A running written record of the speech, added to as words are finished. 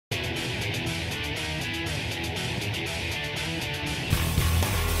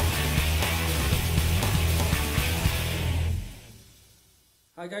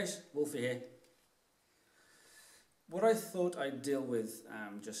Hi guys, Wolfie here. What I thought I'd deal with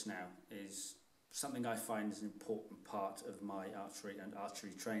just now is something I find is an important part of my archery and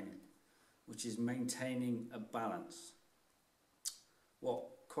archery training, which is maintaining a balance. What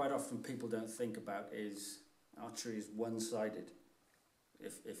quite often people don't think about is archery is one-sided,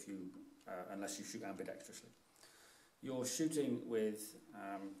 unless you shoot ambidextrously. You're shooting with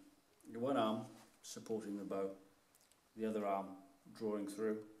your one arm supporting the bow, the other arm drawing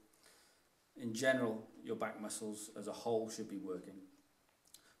through. In general, your back muscles as a whole should be working,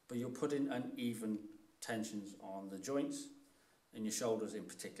 but you're putting uneven tensions on the joints and your shoulders in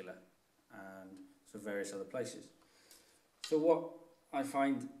particular, and so various other places. So what I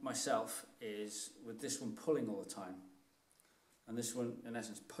find myself is with this one pulling all the time and this one in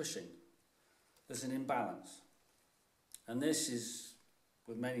essence pushing, there's an imbalance. And this is,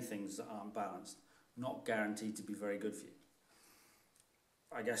 with many things that aren't balanced, not guaranteed to be very good for you.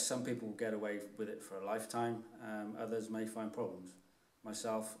 I guess some people will get away with it for a lifetime, others may find problems.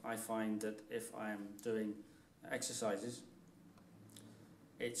 Myself, I find that if I am doing exercises,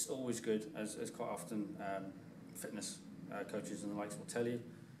 it's always good, as quite often fitness coaches and the likes will tell you,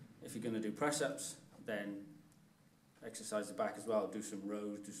 if you're going to do press-ups, then exercise the back as well, do some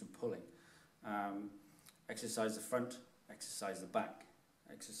rows, do some pulling. Exercise the front, exercise the back,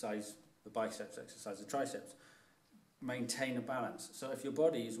 exercise the biceps, exercise the triceps. Maintain a balance. So if your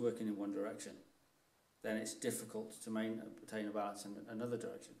body is working in one direction, then it's difficult to maintain a balance in another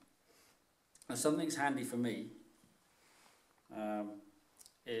direction. Now something that's handy for me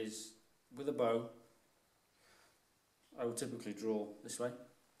is with a bow, I will typically draw this way.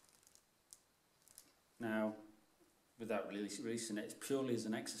 Now, without releasing it, it's purely as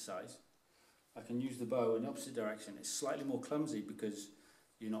an exercise. I can use the bow in the opposite direction. It's slightly more clumsy because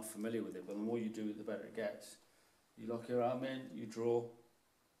you're not familiar with it, but the more you do it, the better it gets. You lock your arm in, you draw,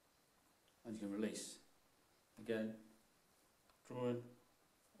 and you can release. Again, drawing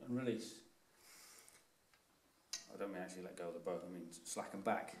and release. I don't mean actually let go of the bow, I mean slacken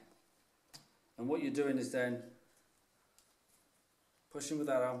back. And what you're doing is then pushing with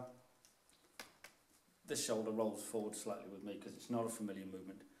that arm. This shoulder rolls forward slightly with me because it's not a familiar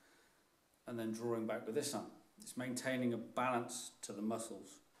movement. And then drawing back with this arm. It's maintaining a balance to the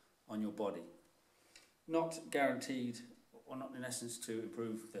muscles on your body. Not guaranteed, or not in essence to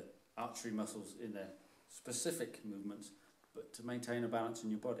improve the archery muscles in their specific movements, but to maintain a balance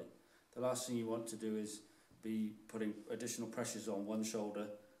in your body. The last thing you want to do is be putting additional pressures on one shoulder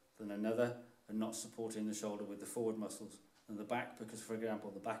than another and not supporting the shoulder with the forward muscles and the back, because for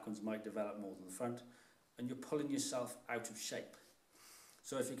example the back ones might develop more than the front and you're pulling yourself out of shape.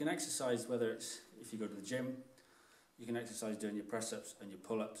 So if you can exercise, whether it's if you go to the gym, you can exercise doing your press-ups and your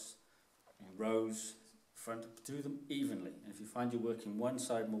pull-ups, your rows, front, do them evenly. And if you find you're working one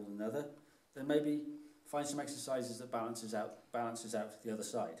side more than another, then maybe find some exercises that balances out the other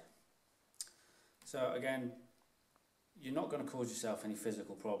side. So again, you're not going to cause yourself any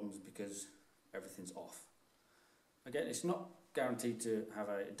physical problems because everything's off. Again, it's not guaranteed to have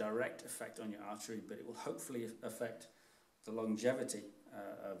a direct effect on your archery, but it will hopefully affect the longevity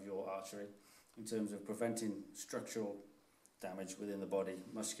of your archery in terms of preventing structural damage within the body,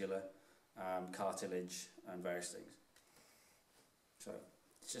 muscular, cartilage and various things. So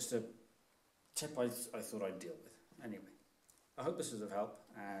it's just a tip I thought I'd deal with. Anyway, I hope this was of help,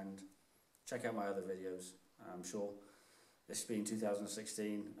 and check out my other videos. I'm sure this being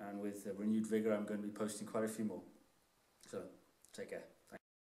 2016 and with renewed vigour I'm going to be posting quite a few more. So take care.